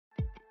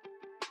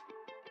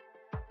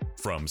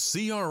From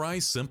CRI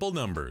Simple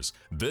Numbers,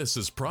 this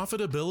is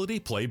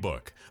Profitability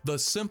Playbook, the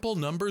Simple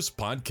Numbers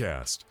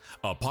Podcast,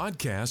 a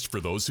podcast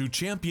for those who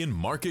champion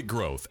market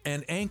growth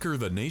and anchor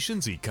the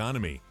nation's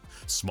economy,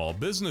 small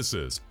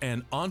businesses,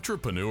 and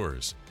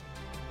entrepreneurs.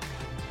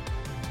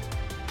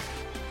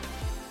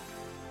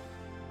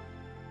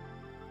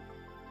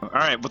 All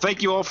right. Well,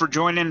 thank you all for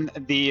joining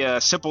the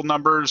Simple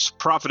Numbers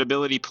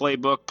Profitability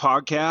Playbook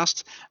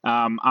podcast.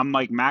 I'm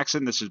Mike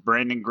Maxson. This is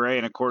Brandon Gray,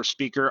 and of course,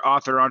 speaker,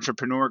 author,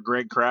 entrepreneur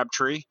Greg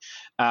Crabtree.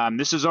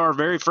 This is our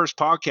very first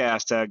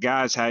podcast,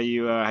 guys. How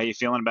you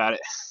feeling about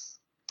it?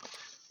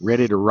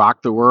 Ready to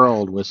rock the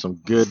world with some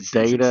good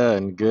data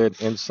and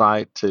good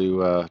insight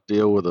to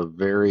deal with a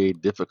very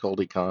difficult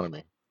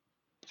economy.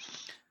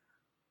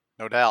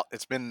 No doubt.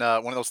 It's been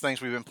one of those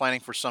things we've been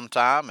planning for some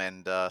time,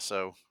 and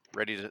so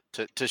ready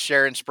to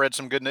share and spread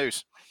some good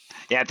news.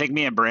 Yeah, I think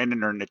me and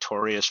Brandon are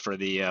notorious for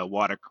the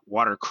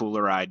water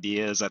cooler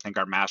ideas. I think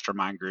our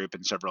mastermind group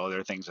and several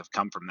other things have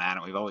come from that,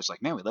 and we've always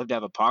like, man, we'd love to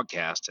have a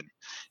podcast, and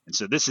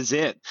so this is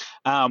it.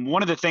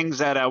 One of the things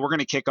that we're going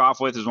to kick off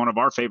with is one of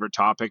our favorite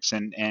topics,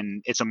 and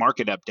it's a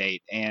market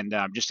update. And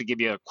just to give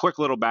you a quick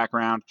little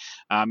background,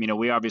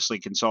 we obviously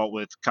consult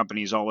with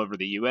companies all over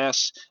the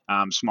U.S.,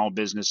 small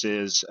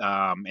businesses,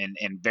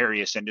 and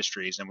various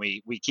industries, and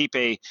we keep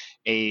a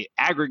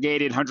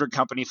aggregated 100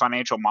 company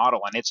financial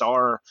model, and it's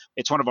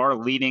one of our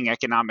leading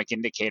economic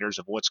indicators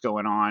of what's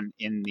going on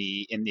in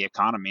the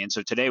economy. And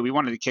so today we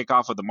wanted to kick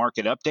off with a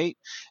market update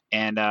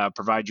and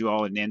provide you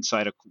all an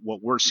insight of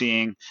what we're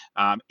seeing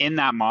in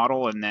that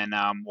model. And then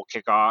we'll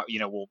kick off,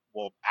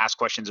 we'll ask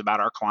questions about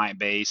our client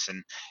base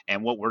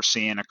and what we're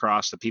seeing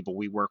across the people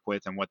we work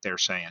with and what they're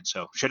saying.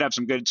 So should have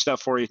some good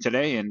stuff for you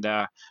today. And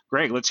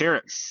Greg, let's hear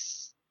it.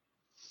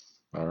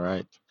 All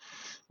right.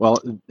 Well,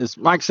 as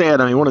Mike said,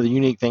 one of the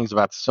unique things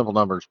about the Simple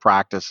Numbers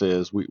practice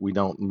is we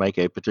don't make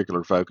a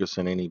particular focus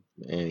in any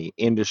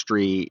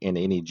industry, in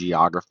any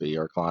geography.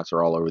 Our clients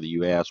are all over the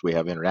U.S. We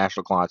have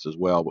international clients as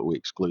well, but we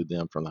exclude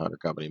them from the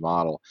 100 company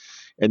model.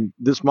 And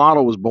this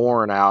model was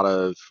born out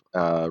of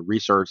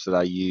research that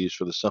I used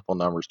for the Simple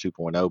Numbers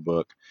 2.0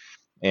 book.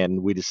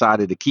 And we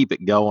decided to keep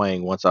it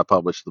going once I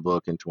published the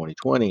book in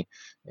 2020.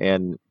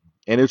 And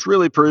it's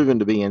really proven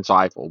to be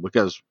insightful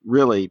because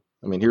really,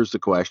 here's the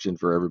question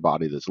for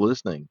everybody that's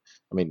listening.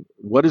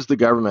 What does the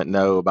government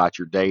know about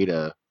your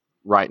data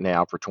right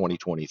now for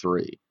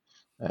 2023?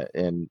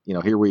 And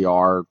here we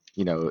are,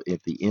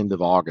 at the end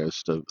of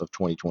August of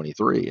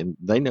 2023, and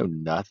they know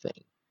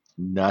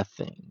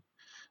nothing.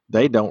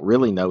 They don't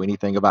really know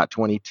anything about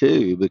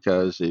 22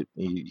 because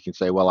you can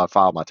say, well, I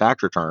filed my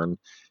tax return.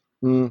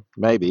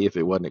 Maybe if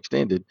it wasn't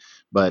extended,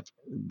 but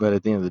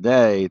at the end of the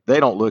day, they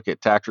don't look at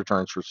tax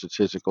returns for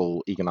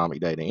statistical economic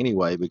data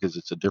anyway because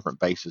it's a different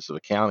basis of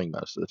accounting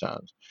most of the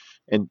times,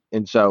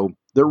 and so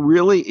there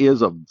really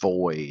is a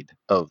void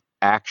of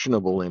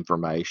actionable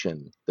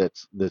information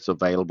that's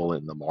available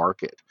in the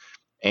market.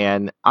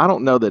 And I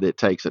don't know that it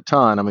takes a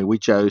ton. We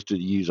chose to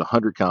use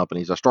 100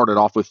 companies. I started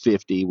off with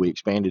 50. We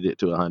expanded it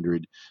to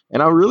 100.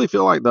 And I really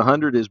feel like the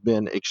 100 has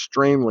been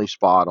extremely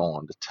spot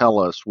on to tell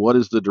us what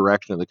is the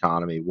direction of the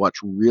economy,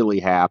 what's really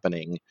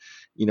happening,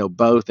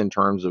 both in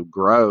terms of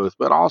growth,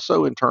 but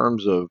also in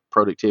terms of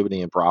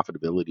productivity and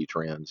profitability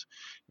trends.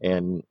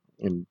 And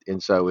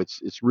so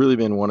it's really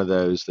been one of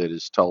those that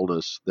has told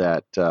us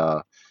that,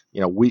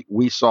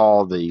 we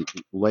saw the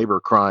labor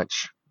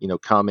crunch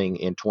coming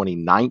in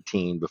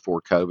 2019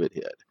 before COVID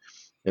hit.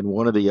 And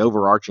one of the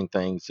overarching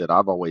things that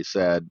I've always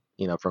said,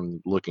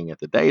 from looking at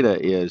the data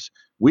is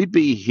we'd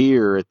be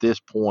here at this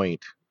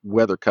point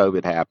whether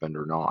COVID happened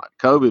or not.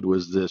 COVID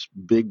was this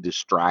big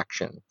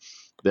distraction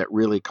that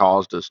really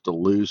caused us to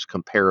lose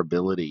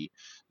comparability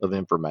of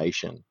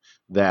information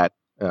that,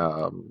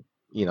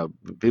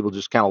 people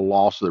just kind of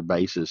lost their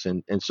basis.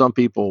 And some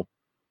people,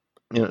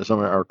 some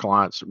of our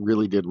clients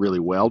really did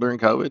really well during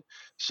COVID.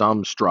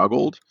 Some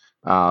struggled,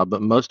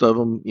 but most of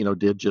them,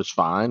 did just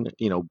fine.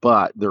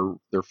 But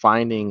they're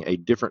finding a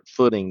different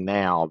footing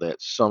now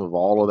that some of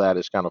all of that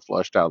is kind of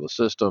flushed out of the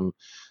system,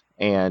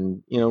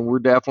 and we're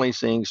definitely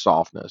seeing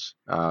softness.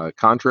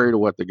 Contrary to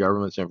what the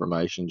government's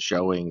information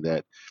showing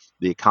that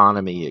the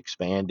economy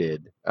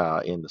expanded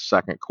in the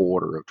second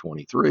quarter of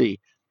 23.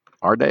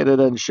 Our data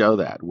doesn't show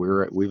that.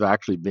 We've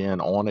actually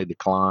been on a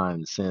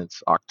decline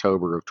since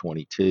October of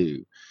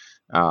 22.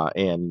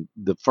 And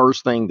the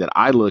first thing that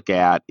I look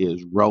at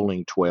is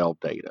rolling 12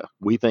 data.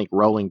 We think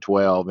rolling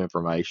 12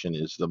 information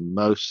is the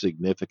most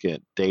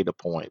significant data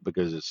point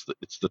because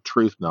it's the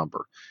truth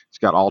number. It's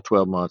got all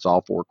 12 months,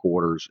 all 4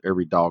 quarters.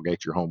 Every dog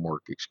ate your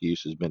homework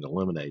excuse has been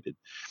eliminated.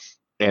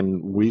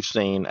 And we've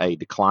seen a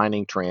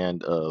declining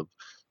trend of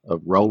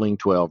rolling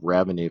 12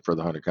 revenue for the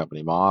 100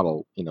 company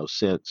model,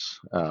 since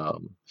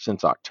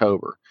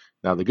October.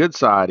 Now, the good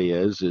side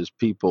is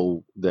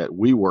people that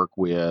we work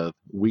with,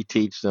 we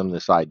teach them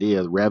this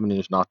idea. Revenue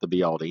is not the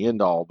be all to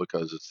end all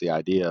because it's the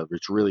idea of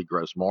it's really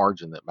gross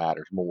margin that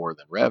matters more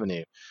than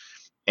revenue.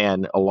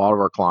 And a lot of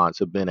our clients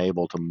have been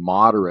able to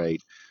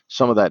moderate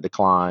some of that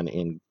decline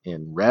in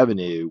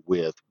revenue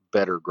with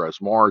better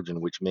gross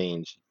margin, which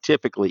means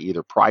typically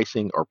either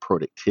pricing or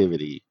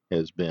productivity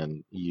has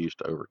been used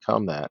to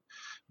overcome that.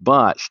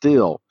 But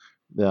still,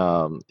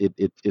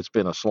 it's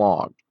been a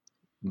slog.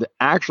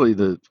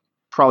 Actually,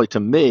 probably to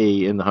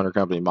me in the Hunter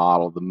Company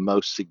model, the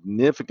most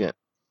significant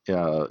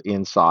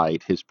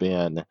insight has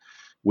been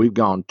we've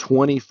gone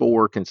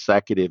 24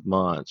 consecutive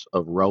months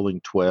of rolling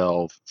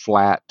 12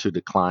 flat to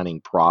declining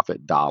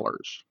profit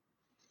dollars.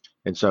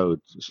 And so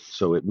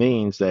it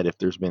means that if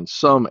there's been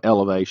some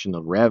elevation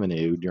of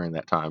revenue during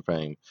that time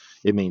frame,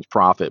 it means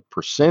profit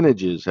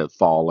percentages have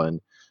fallen,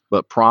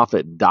 but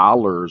profit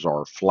dollars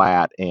are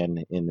flat.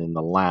 And in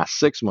the last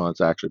 6 months,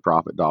 actually,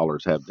 profit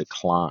dollars have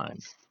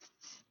declined.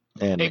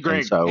 Hey And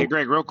Greg, so,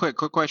 real quick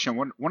question.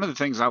 One of the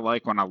things I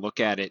like when I look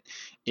at it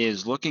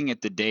is looking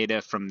at the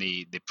data from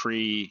the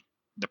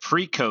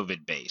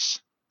pre-COVID base,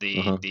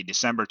 mhm. the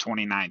December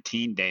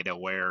 2019 data,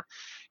 where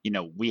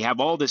we have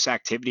all this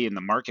activity in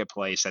the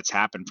marketplace that's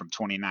happened from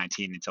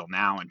 2019 until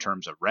now in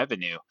terms of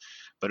revenue,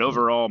 but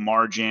overall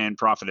margin,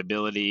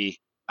 profitability,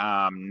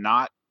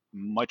 not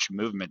much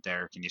movement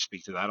there. Can you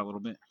speak to that a little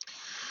bit?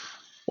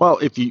 Well,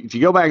 if you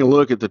go back and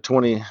look at the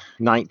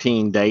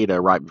 2019 data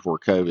right before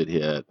COVID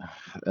hit,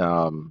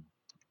 um,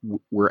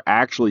 we're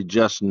actually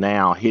just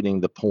now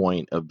hitting the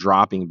point of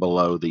dropping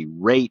below the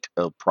rate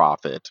of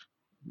profit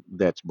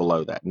that's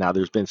below that. Now,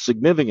 there's been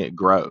significant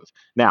growth.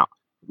 Now,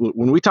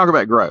 when we talk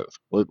about growth,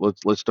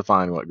 let's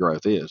define what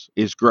growth is.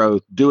 Is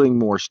growth doing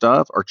more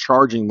stuff or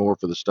charging more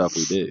for the stuff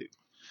we do?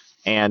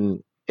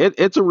 And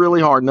it's a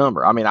really hard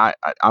number. I mean, I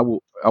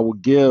will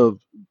give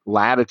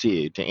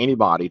latitude to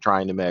anybody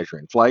trying to measure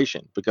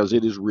inflation because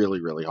it is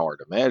really, really hard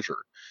to measure.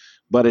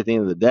 But at the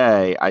end of the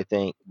day, I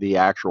think the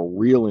actual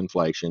real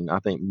inflation, I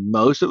think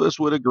most of us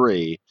would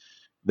agree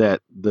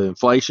that the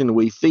inflation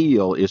we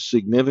feel is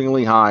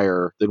significantly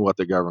higher than what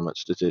the government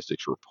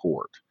statistics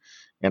report.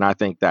 And I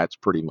think that's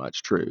pretty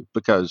much true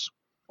because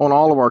on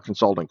all of our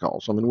consulting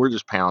calls, I mean, we're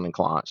just pounding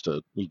clients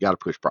to, you got to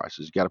push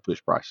prices, you got to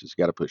push prices,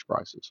 you got to push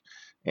prices.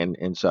 And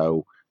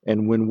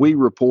when we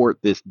report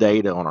this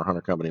data on our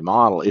Hunter Company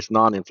model, it's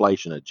not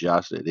inflation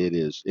adjusted. It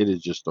is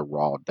just the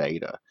raw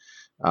data.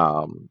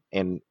 Um,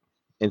 and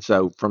and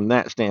so from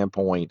that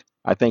standpoint,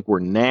 I think we're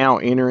now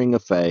entering a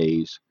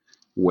phase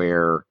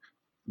where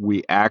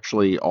we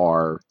actually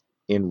are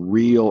in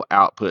real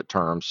output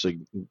terms,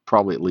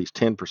 probably at least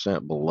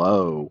 10%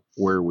 below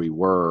where we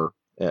were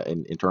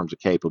in terms of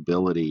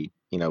capability,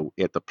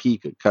 at the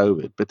peak of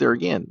COVID. But there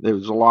again, there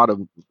was a lot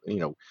of,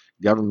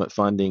 government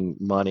funding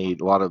money,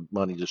 a lot of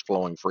money just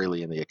flowing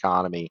freely in the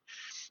economy.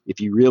 If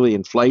you really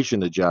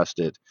inflation adjust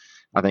it,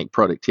 I think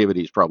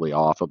productivity is probably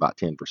off about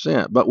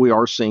 10%, but we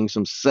are seeing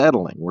some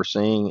settling. We're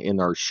seeing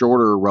in our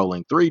shorter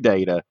rolling three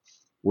data,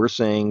 we're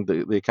seeing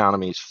the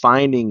economy is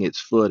finding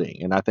its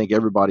footing. And I think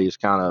everybody is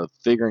kind of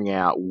figuring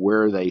out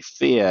where they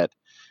fit.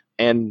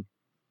 And,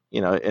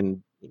 you know,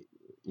 and,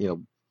 you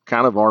know,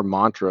 kind of our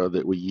mantra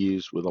that we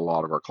use with a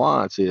lot of our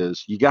clients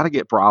is you got to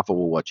get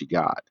profitable what you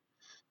got.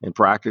 And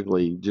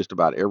practically just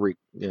about every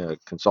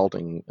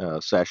consulting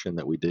session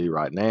that we do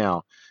right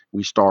now,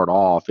 we start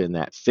off in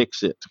that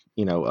fix it,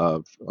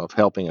 of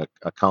helping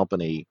a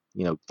company,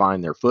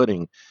 find their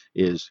footing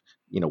is,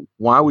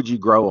 why would you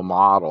grow a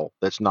model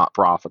that's not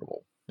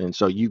profitable? And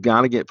so you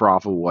got to get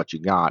profitable what you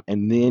got,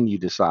 and then you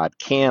decide,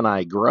 can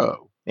I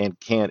grow? And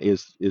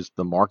is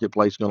the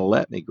marketplace going to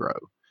let me grow?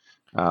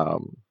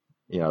 Um,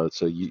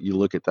 so you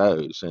look at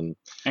those, and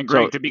And so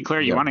Greg, to be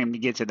clear, you yeah. want him to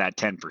get to that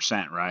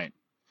 10%, right?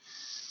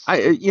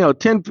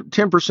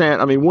 10%.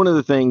 I mean, one of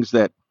the things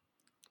that,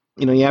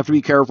 you have to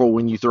be careful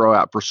when you throw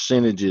out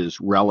percentages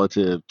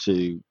relative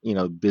to,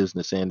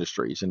 business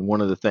industries. And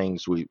one of the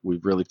things we've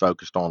really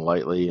focused on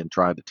lately and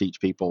tried to teach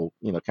people,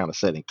 kind of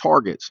setting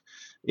targets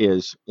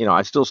is,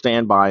 I still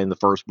stand by in the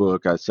first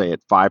book. I say at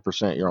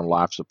 5%, you're on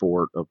life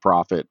support of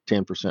profit,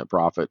 10%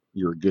 profit,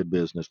 you're a good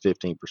business,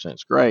 15%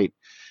 is great.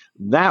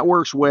 That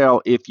works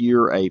well if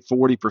you're a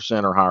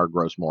 40% or higher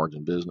gross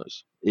margin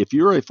business. If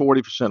you're a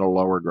 40% or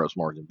lower gross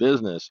margin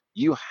business,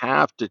 you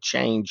have to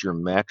change your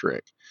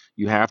metric.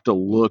 You have to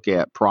look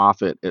at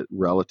profit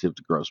relative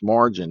to gross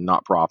margin,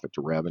 not profit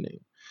to revenue.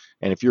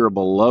 And if you're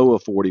below a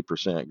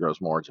 40% gross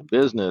margin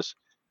business,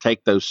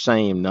 take those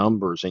same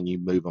numbers and you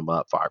move them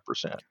up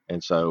 5%.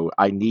 And so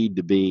I need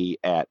to be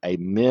at a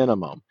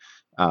minimum,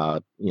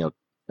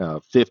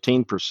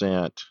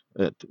 15%,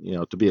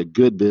 to be a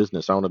good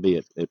business. I want to be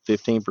at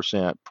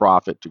 15%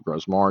 profit to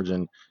gross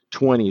margin.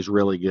 20 is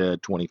really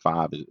good.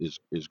 25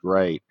 is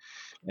great.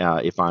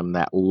 If I'm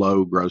that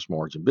low gross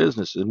margin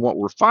business. And what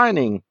we're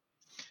finding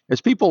as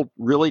people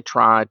really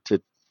try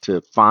to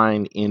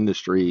find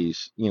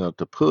industries,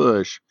 to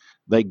push,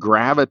 they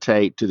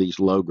gravitate to these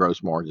low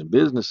gross margin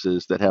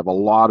businesses that have a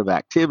lot of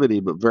activity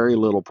but very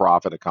little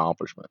profit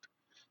accomplishment.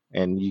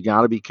 And you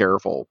got to be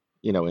careful,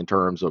 in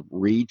terms of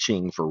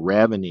reaching for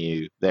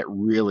revenue that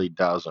really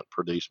doesn't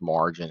produce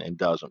margin and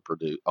doesn't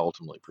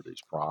ultimately produce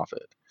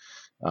profit.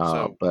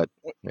 So But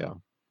yeah,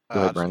 go I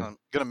ahead, was Brandon.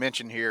 going to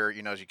mention here,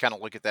 as you kind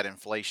of look at that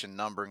inflation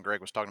number, and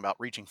Greg was talking about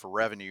reaching for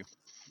revenue.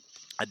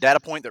 a data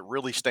point that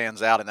really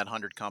stands out in that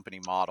 100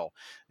 company model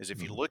is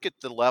if you look at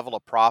the level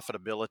of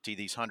profitability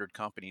these 100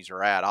 companies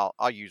are at,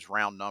 I'll use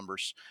round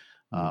numbers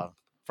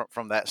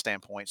from that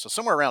standpoint. So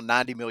somewhere around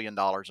 $90 million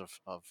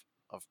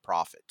of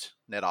profit,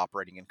 net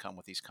operating income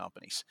with these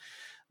companies.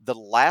 The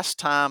last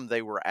time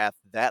they were at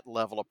that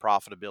level of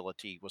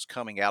profitability was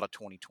coming out of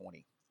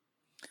 2020.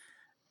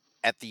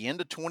 At the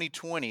end of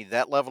 2020,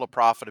 that level of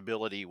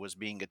profitability was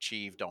being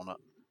achieved on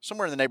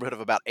somewhere in the neighborhood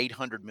of about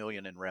 800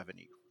 million in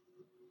revenue.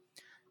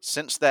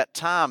 Since that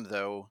time,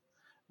 though,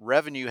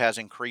 revenue has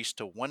increased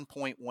to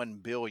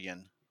 1.1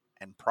 billion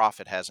and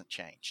profit hasn't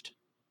changed.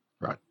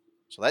 Right.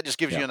 So that just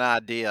gives you an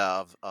idea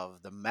of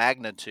the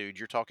magnitude.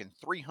 You're talking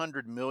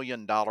 $300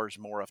 million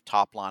more of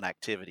top line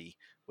activity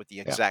with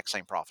the exact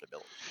same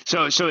profitability.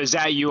 So is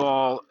that you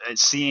all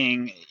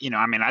seeing,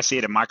 I mean, I see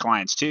it in my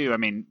clients too. I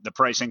mean, the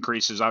price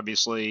increases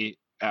obviously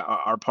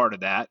are part of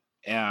that.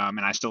 And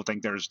I still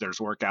think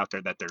there's work out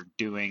there that they're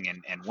doing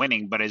and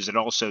winning, but is it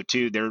also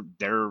too,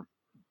 they're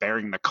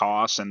bearing the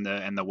costs and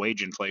the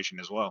wage inflation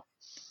as well?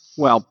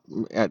 Well,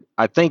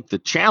 I think the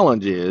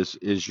challenge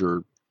is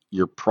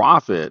your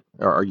profit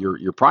or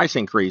your price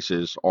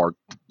increases are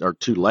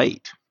too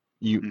late.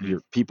 Your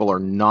people are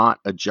not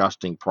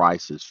adjusting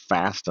prices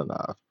fast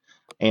enough,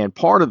 and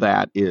part of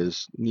that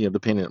is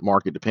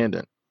market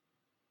dependent.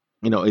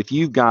 If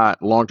you've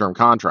got long-term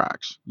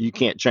contracts, you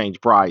can't change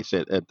price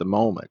at the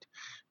moment.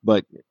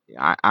 But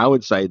I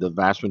would say the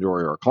vast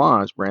majority of our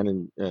clients,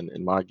 Brandon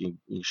and Mike, you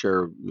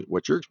share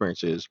what your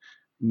experience is.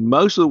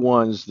 Most of the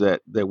ones that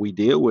we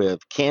deal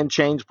with can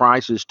change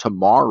prices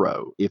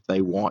tomorrow if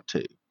they want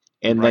to,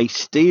 and they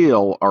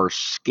still are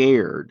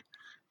scared.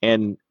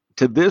 And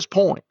to this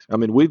point, I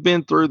mean, we've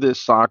been through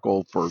this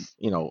cycle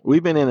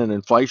we've been in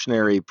an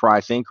inflationary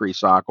price increase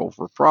cycle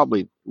for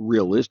probably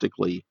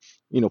realistically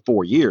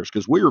 4 years,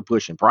 because we were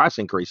pushing price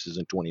increases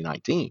in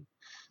 2019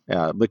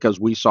 because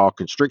we saw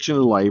constriction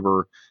of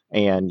labor,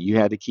 and you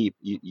had to keep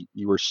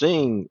you were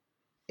seeing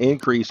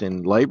increase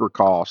in labor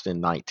cost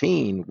in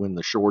 19 when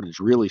the shortage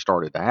really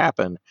started to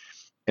happen,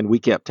 and we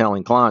kept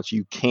telling clients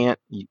you can't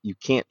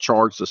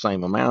charge the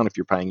same amount if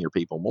you're paying your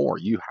people more.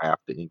 You have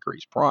to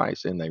increase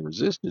price, and they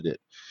resisted it.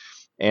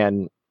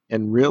 And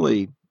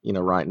really,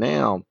 right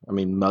now, I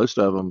mean, most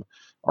of them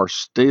are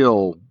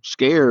still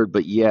scared,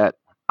 but yet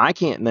I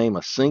can't name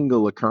a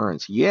single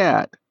occurrence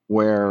yet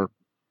where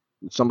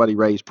somebody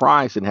raised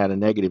price and had a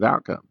negative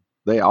outcome.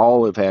 They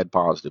all have had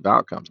positive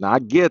outcomes. Now, I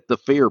get the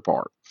fear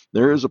part.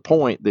 There is a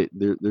point that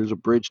there's a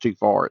bridge too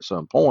far at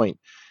some point.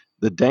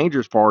 The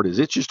dangerous part is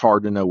it's just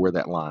hard to know where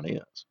that line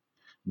is.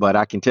 But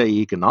I can tell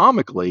you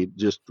economically,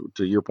 just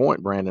to your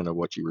point, Brandon, of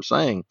what you were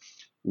saying,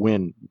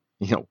 when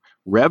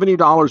revenue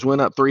dollars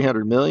went up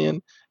 300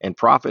 million and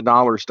profit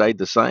dollars stayed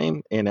the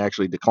same and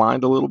actually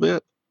declined a little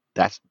bit,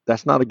 that's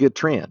not a good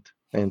trend.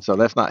 And so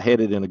that's not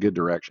headed in a good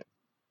direction.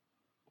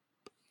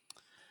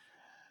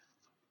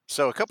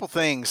 So a couple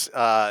things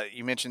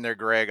you mentioned there,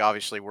 Greg.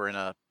 Obviously, we're in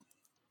an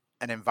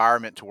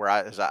environment to where,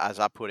 as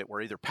I put it,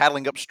 we're either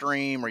paddling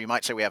upstream, or you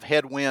might say we have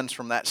headwinds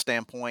from that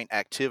standpoint.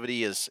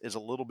 Activity is a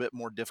little bit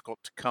more difficult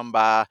to come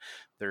by.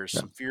 There's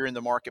some fear in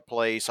the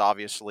marketplace.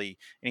 Obviously,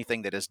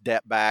 anything that is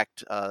debt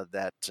backed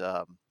that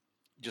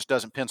just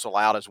doesn't pencil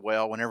out as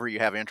well whenever you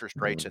have interest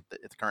rates at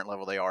the current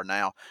level they are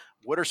now.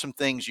 What are some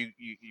things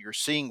you're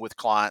seeing with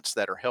clients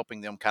that are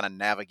helping them kind of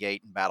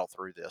navigate and battle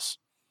through this?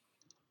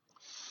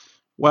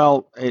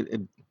 Well,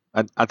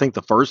 I think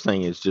the first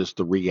thing is just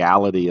the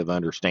reality of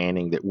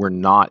understanding that we're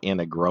not in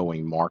a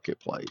growing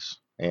marketplace.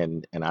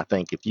 And I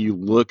think if you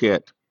look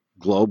at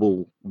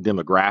global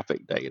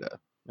demographic data,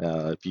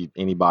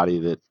 anybody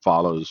that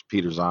follows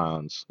Peter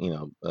Zion's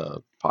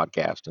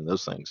podcast and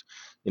those things,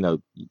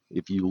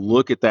 if you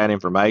look at that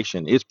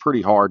information, it's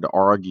pretty hard to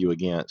argue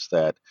against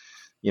that.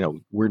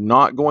 We're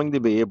not going to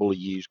be able to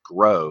use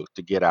growth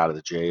to get out of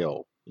the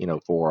jail,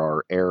 for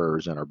our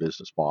errors in our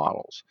business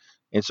models.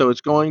 And so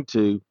it's going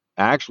to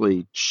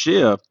actually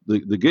shift. The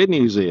good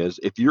news is,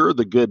 if you're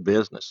the good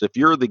business, if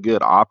you're the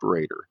good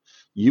operator,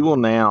 you will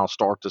now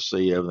start to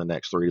see over the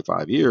next 3 to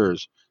 5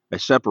 years a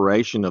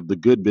separation of the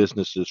good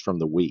businesses from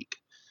the weak.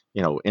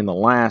 In the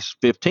last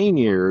 15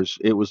 years,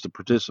 it was the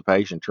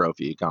participation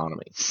trophy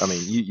economy. I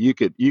mean, you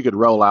could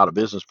roll out a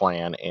business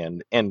plan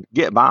and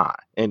get by,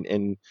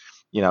 and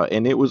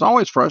it was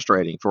always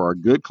frustrating for our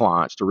good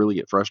clients to really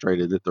get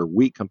frustrated that their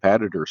weak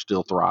competitors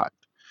still thrived.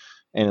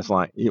 And it's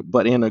like,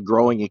 but in a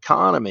growing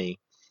economy,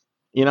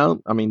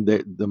 I mean,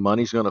 the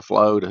money's going to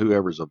flow to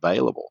whoever's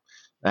available.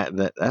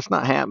 That's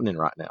not happening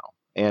right now,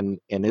 and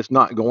it's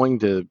not going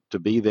to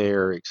be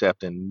there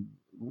except in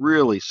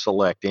really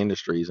select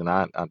industries. And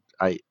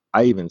I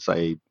even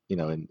say,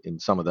 in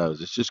some of those,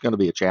 it's just going to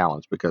be a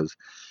challenge, because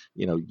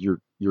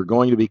you're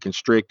going to be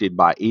constricted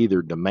by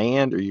either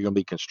demand, or you're going to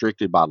be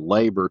constricted by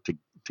labor to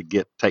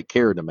take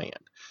care of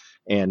demand.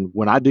 And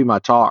when I do my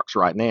talks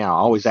right now, I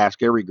always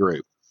ask every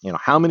group,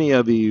 how many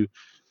of you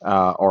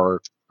are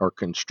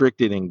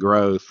constricted in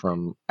growth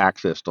from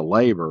access to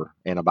labor?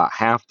 And about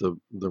half the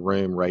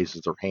room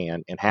raises their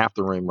hand, and half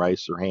the room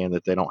raises their hand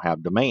that they don't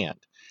have demand.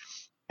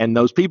 And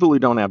those people who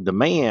don't have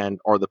demand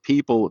are the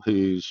people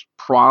whose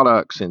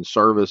products and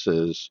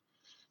services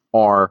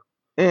are,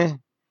 I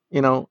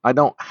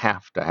don't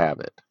have to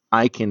have it.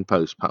 I can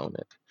postpone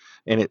it.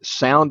 And it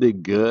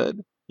sounded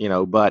good,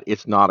 but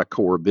it's not a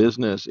core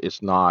business.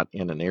 It's not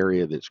in an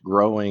area that's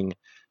growing,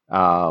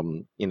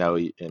 and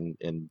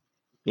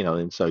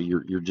so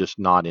you're just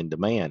not in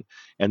demand.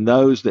 And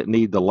those that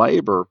need the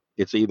labor,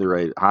 it's either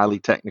a highly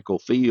technical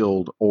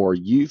field or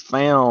you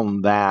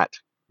found that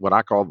what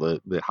I call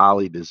the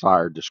highly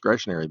desired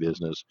discretionary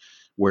business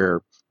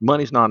where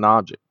money's not an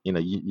object.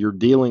 You're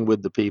dealing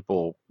with the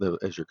people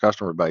as your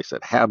customer base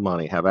that have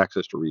money, have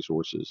access to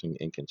resources,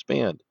 and can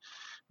spend.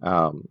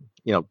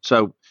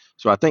 So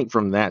I think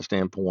from that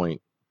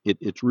standpoint,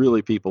 it's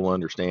really people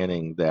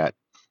understanding that,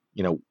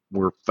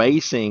 we're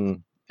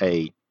facing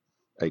an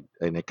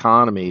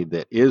economy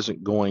that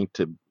isn't going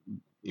to,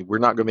 we're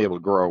not going to be able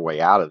to grow our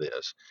way out of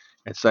this.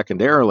 And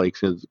secondarily,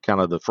 because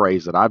kind of the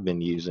phrase that I've been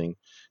using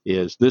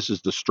is this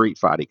is the street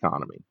fight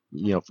economy.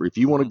 If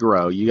you want to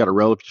grow, you got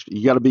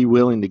to be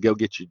willing to go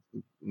get your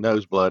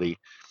nose bloody,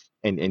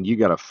 and you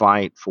got to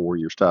fight for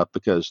your stuff,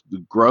 because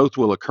the growth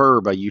will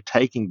occur by you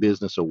taking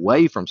business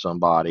away from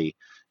somebody,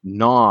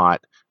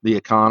 not the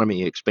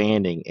economy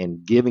expanding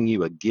and giving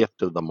you a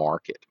gift of the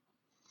market.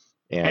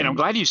 And I'm And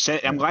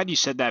glad you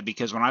said that,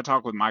 because when I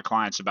talk with my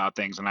clients about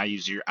things, and I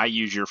use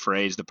your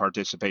phrase, the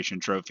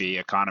participation trophy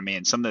economy,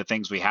 and some of the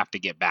things we have to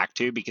get back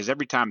to, because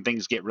every time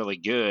things get really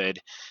good,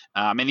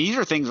 and these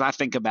are things I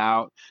think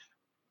about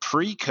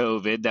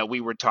pre-COVID that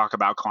we would talk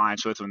about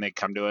clients with when they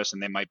come to us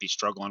and they might be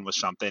struggling with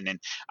something. And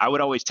I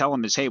would always tell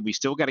them is, hey, we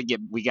got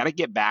to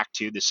get back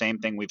to the same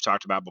thing we've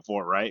talked about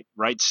before, right?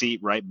 Right seat,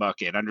 right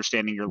bucket,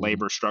 understanding your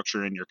labor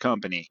structure in your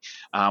company.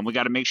 We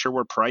got to make sure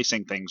we're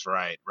pricing things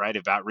right?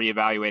 About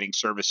reevaluating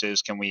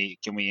services. Can we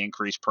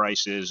increase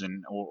prices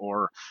and,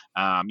 or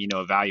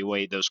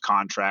evaluate those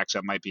contracts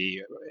that might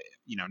be,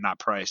 not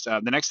priced.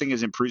 The next thing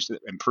is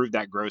improve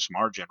that gross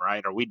margin,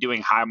 right? Are we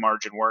doing high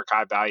margin work,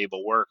 high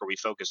valuable work? Are we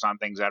focused on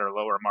things that are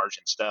lower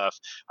margin stuff?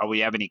 Are we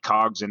have any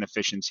COGS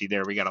inefficiency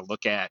there we got to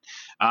look at?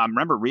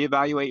 Remember,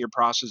 reevaluate your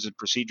process and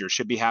procedures.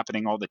 Should be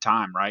happening all the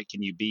time, right?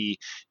 Can you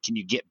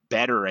get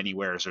better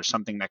anywhere? Is there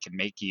something that can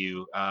make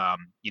you,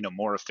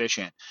 more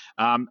efficient?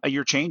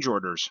 Your change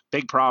orders,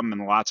 big problem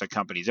in lots of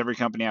companies. Every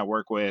company I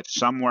work with,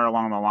 somewhere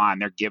along the line,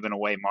 they're giving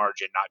away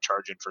margin, not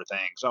charging for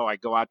things. Oh, I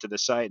go out to the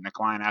site and the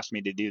client asked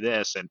me to do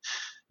this, and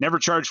never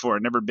charge for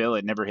it, never bill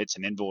it, never hits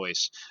an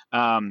invoice.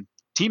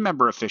 Team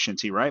member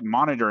efficiency, right?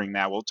 Monitoring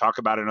that. We'll talk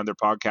about it in other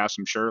podcasts,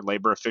 I'm sure.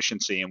 Labor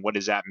efficiency and what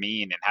does that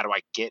mean, and how do I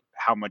get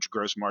how much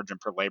gross margin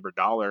per labor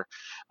dollar?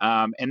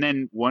 And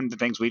then one of the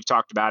things we've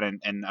talked about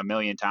in a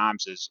million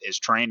times is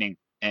training.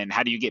 And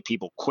how do you get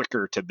people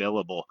quicker to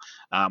billable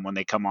when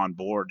they come on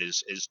board?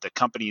 Is the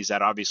companies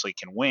that obviously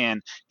can win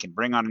can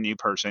bring on a new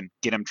person,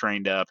 get them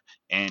trained up,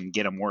 and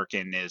get them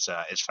working as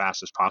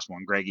fast as possible.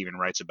 And Greg even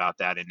writes about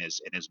that in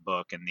his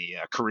book, in the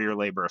career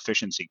labor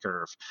efficiency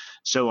curve.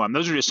 So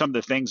those are just some of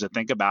the things to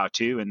think about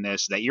too in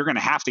this, that you're going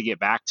to have to get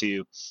back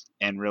to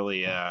and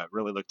really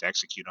look to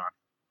execute on.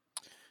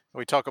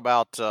 We talk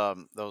about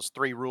those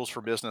 3 rules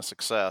for business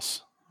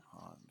success.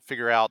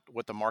 Figure out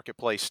what the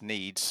marketplace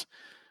needs,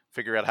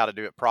 figure out how to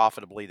do it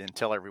profitably, then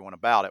tell everyone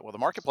about it. Well, the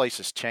marketplace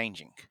is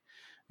changing.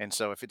 And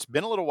so if it's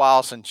been a little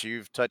while since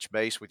you've touched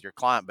base with your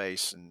client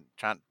base and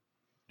trying to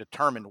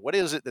determine what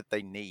is it that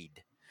they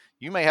need,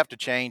 you may have to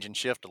change and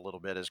shift a little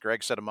bit. As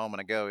Greg said a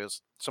moment ago, it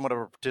was somewhat of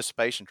a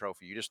participation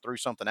trophy. You just threw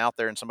something out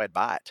there and somebody'd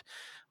buy it.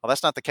 Well,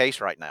 that's not the case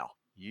right now.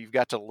 You've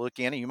got to look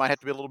in, and you might have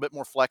to be a little bit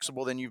more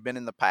flexible than you've been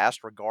in the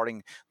past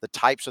regarding the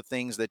types of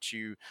things that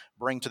you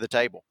bring to the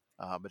table.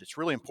 But it's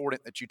really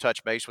important that you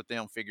touch base with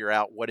them, figure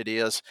out what it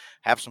is,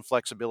 have some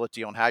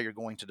flexibility on how you're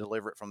going to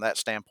deliver it from that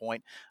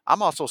standpoint.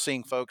 I'm also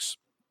seeing folks,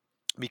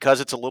 because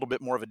it's a little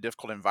bit more of a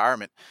difficult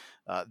environment,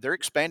 they're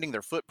expanding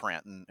their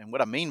footprint. And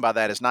what I mean by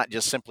that is not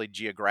just simply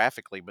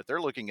geographically, but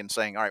they're looking and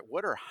saying, all right,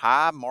 what are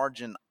high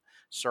margin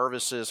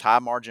services, high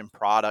margin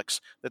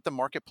products that the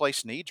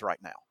marketplace needs right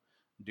now?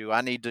 Do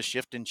I need to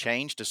shift and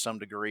change to some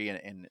degree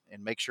and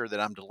make sure that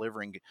I'm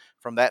delivering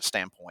from that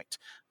standpoint?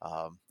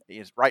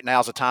 Right now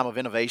is a time of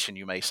innovation,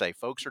 you may say.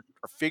 Folks are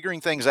figuring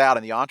things out,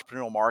 and the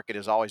entrepreneurial market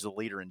is always the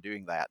leader in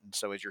doing that. And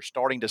so as you're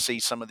starting to see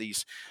some of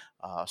these,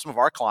 some of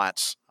our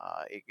clients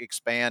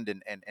expand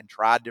and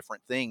try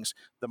different things,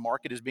 the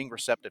market is being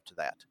receptive to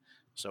that.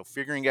 So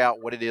figuring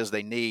out what it is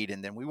they need,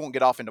 and then we won't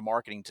get off into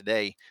marketing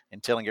today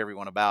and telling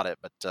everyone about it.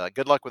 But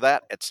good luck with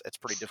that. It's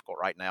pretty difficult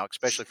right now,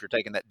 especially if you're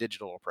taking that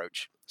digital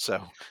approach. So,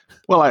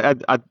 well, I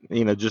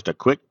just a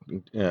quick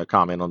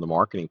comment on the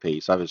marketing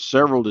piece. I've had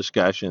several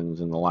discussions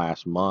in the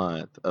last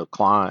month of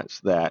clients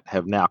that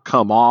have now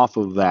come off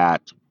of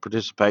that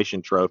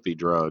participation trophy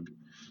drug,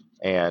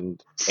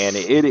 and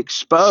it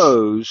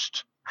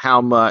exposed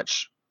how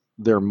much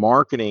their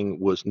marketing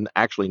was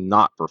actually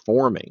not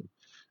performing.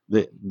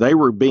 they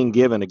were being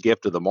given a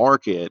gift of the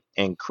market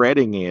and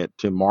crediting it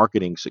to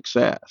marketing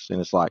success.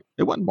 And it's like,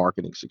 it wasn't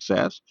marketing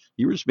success.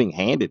 You were just being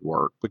handed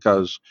work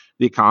because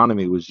the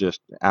economy was just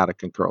out of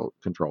control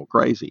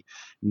crazy.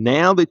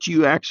 Now that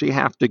you actually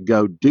have to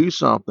go do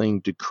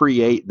something to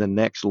create the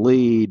next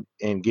lead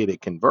and get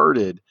it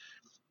converted,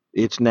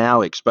 it's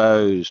now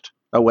exposed.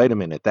 Oh, wait a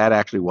minute, that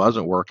actually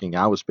wasn't working.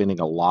 I was spending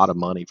a lot of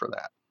money for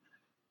that.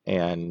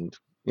 And,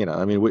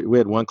 I mean, we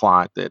had one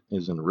client that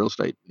is in the real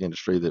estate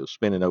industry that was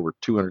spending over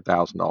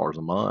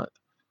 $200,000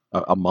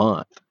 a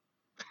month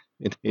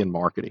in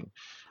marketing.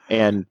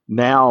 And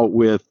now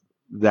with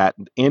that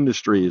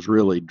industry has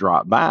really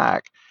dropped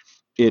back,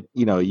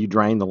 you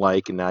drain the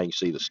lake and now you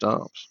see the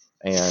stumps.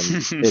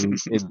 And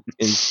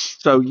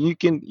so you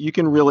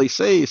can really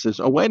see, it says,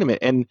 oh, wait a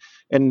minute.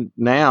 And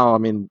now, I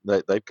mean,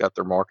 they've got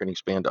their marketing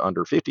spend to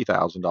under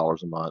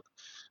 $50,000 a month,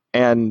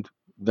 and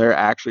they're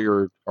actually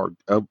are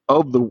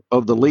of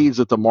the leads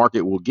that the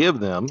market will give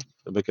them,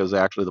 because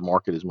actually the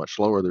market is much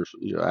slower. There's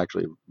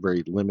actually a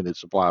very limited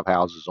supply of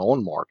houses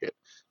on market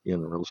in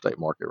the real estate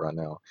market right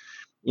now.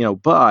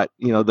 But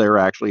they're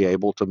actually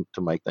able to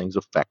make things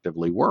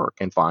effectively work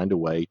and find a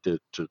way to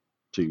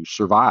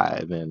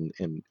survive. And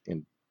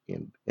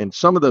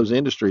some of those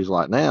industries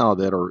like now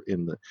that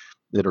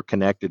are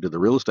connected to the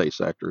real estate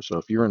sector. So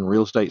if you're in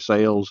real estate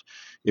sales,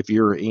 if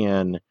you're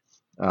in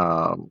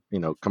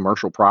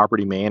commercial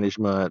property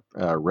management,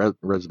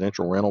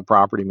 residential rental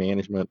property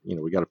management.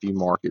 We got a few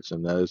markets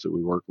in those that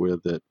we work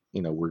with that,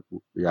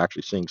 we're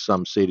actually seeing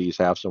some cities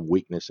have some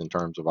weakness in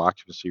terms of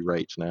occupancy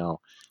rates now,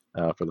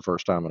 for the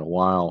first time in a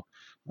while.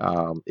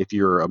 If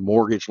you're a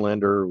mortgage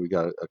lender, we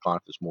got a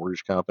client that's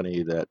mortgage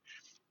company that,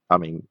 I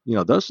mean,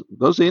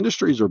 those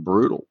industries are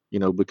brutal,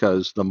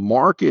 because the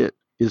market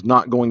is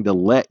not going to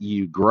let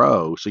you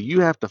grow. So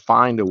you have to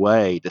find a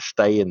way to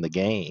stay in the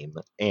game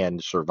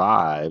and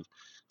survive.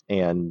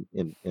 And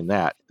in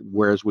that,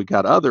 whereas we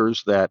got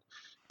others that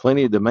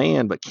plenty of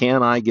demand, but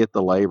can I get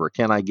the labor?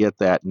 Can I get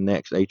that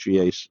next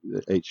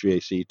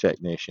HVAC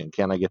technician?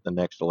 Can I get the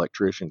next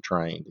electrician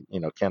trained?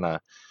 Can I,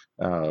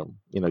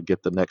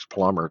 get the next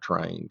plumber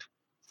trained?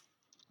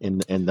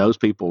 And those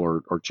people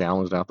are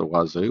challenged out the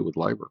wazoo with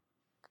labor.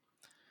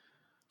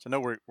 So I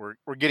know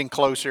we're getting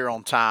close here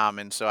on time,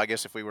 and so I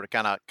guess if we were to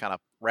kind of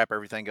wrap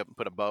everything up and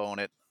put a bow on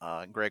it,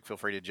 Greg, feel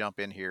free to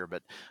jump in here.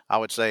 But I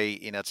would say,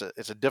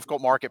 it's a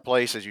difficult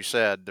marketplace, as you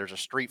said. There's a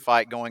street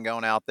fight going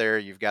on out there.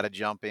 You've got to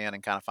jump in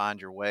and kind of find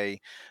your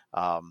way.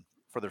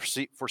 For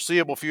the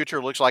foreseeable future,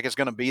 it looks like it's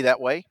going to be that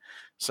way.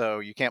 So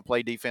you can't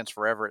play defense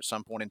forever. At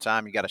some point in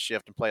time, you got to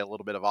shift and play a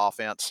little bit of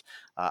offense.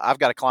 I've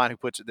got a client who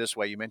puts it this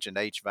way. You mentioned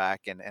HVAC,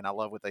 and I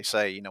love what they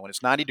say. When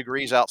it's 90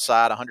 degrees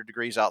outside, 100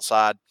 degrees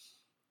outside,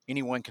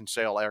 anyone can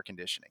sell air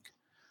conditioning.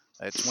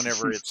 It's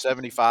whenever it's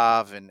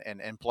 75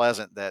 and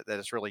pleasant that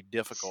it's really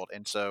difficult.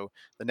 And so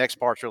the next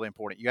part's really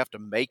important. You have to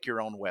make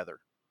your own weather.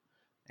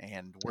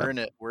 And we're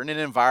in an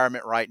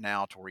environment right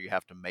now to where you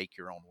have to make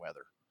your own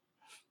weather.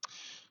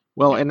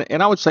 Well,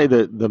 and I would say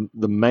that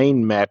the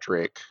main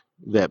metric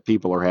that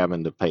people are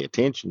having to pay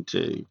attention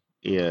to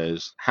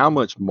is how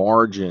much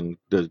margin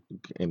does,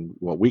 in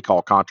what we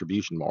call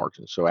contribution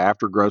margin. So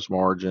after gross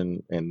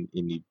margin and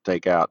you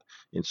take out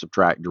and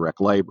subtract direct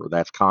labor,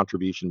 that's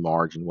contribution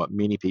margin, what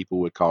many people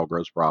would call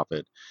gross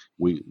profit.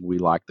 We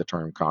like the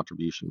term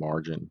contribution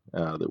margin,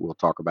 that we'll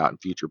talk about in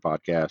future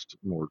podcasts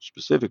more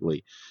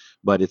specifically.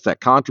 But it's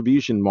that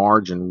contribution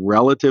margin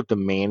relative to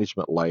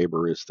management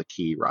labor is the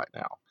key right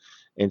now.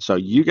 And so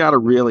you got to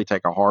really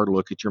take a hard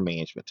look at your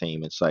management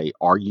team and say,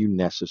 are you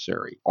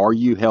necessary? Are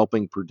you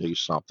helping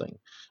produce something?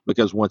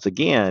 Because once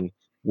again,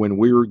 when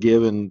we were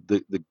given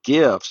the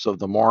gifts of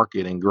the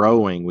market and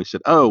growing, we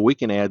said, oh, we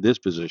can add this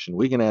position,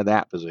 we can add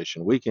that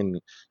position, we can,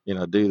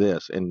 do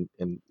this. And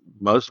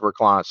most of our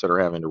clients that are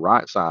having to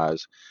right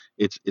size,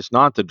 it's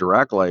not the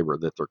direct labor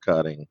that they're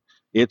cutting,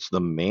 it's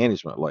the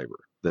management labor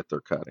that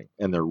they're cutting,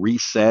 and they're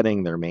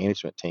resetting their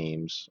management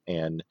teams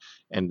and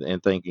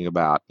thinking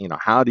about,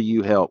 how do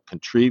you help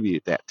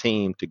contribute that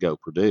team to go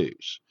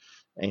produce?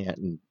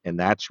 And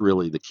that's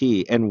really the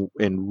key. And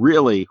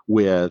really,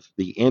 with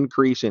the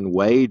increase in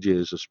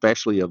wages,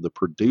 especially of the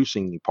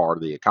producing part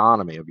of the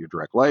economy of your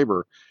direct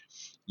labor,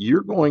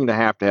 you're going to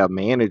have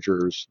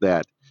managers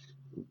that,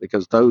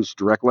 because those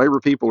direct labor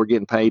people are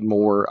getting paid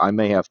more, I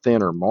may have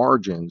thinner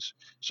margins.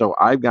 So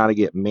I've got to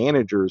get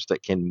managers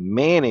that can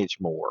manage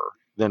more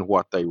than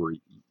what they were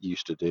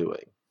used to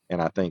doing.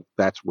 And I think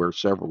that's where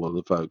several of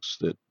the folks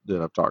that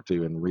I've talked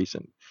to in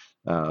recent,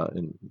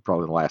 in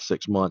probably the last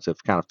 6 months,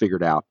 have kind of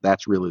figured out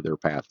that's really their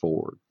path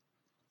forward.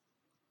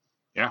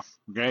 Yeah,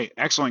 great,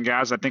 excellent,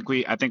 guys. I think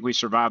we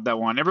survived that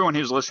one. Everyone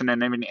who's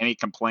listening, any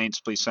complaints,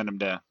 please send them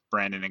to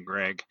Brandon and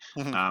Greg.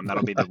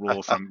 That'll be the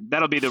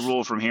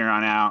rule from here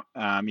on out.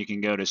 You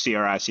can go to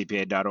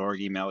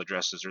cricpa.org. Email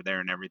addresses are there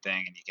and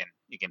everything, and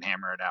you can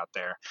hammer it out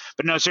there.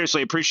 But no,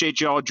 seriously,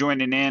 appreciate you all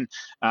joining in.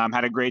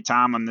 Had a great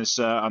time on this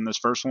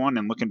first one,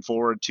 and looking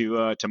forward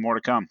to more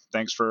to come.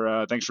 Thanks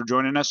for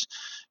joining us.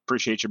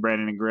 Appreciate you,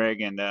 Brandon and Greg,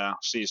 and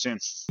see you soon.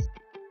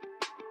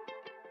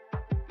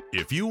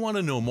 If you want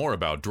to know more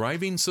about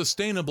driving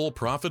sustainable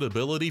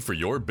profitability for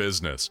your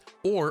business,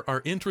 or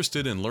are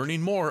interested in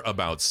learning more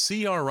about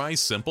CRI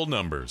Simple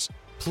Numbers,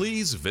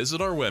 please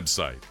visit our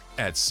website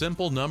at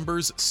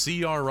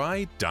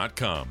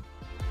simplenumberscri.com.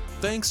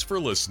 Thanks for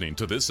listening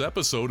to this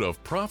episode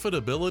of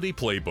Profitability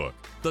Playbook,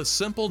 the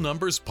Simple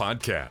Numbers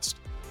Podcast.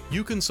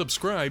 You can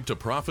subscribe to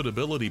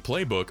Profitability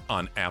Playbook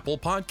on Apple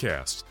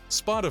Podcasts,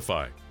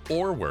 Spotify,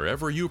 or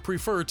wherever you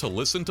prefer to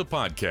listen to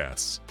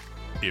podcasts.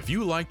 If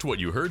you liked what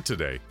you heard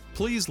today,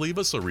 please leave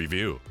us a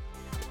review.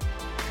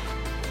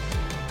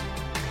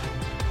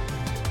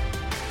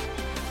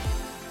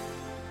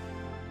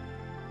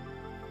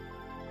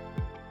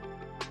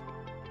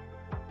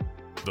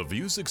 The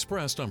views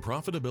expressed on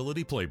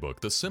Profitability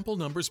Playbook, the Simple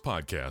Numbers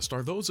Podcast,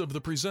 are those of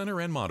the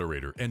presenter and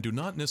moderator and do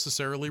not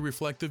necessarily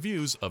reflect the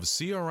views of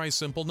CRI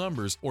Simple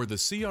Numbers or the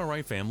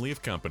CRI family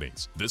of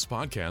companies. This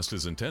podcast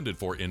is intended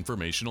for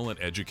informational and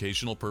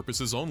educational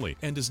purposes only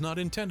and is not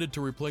intended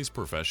to replace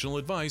professional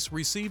advice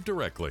received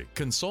directly.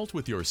 Consult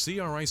with your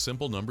CRI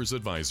Simple Numbers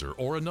advisor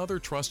or another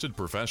trusted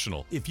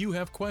professional if you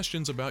have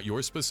questions about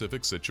your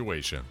specific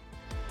situation.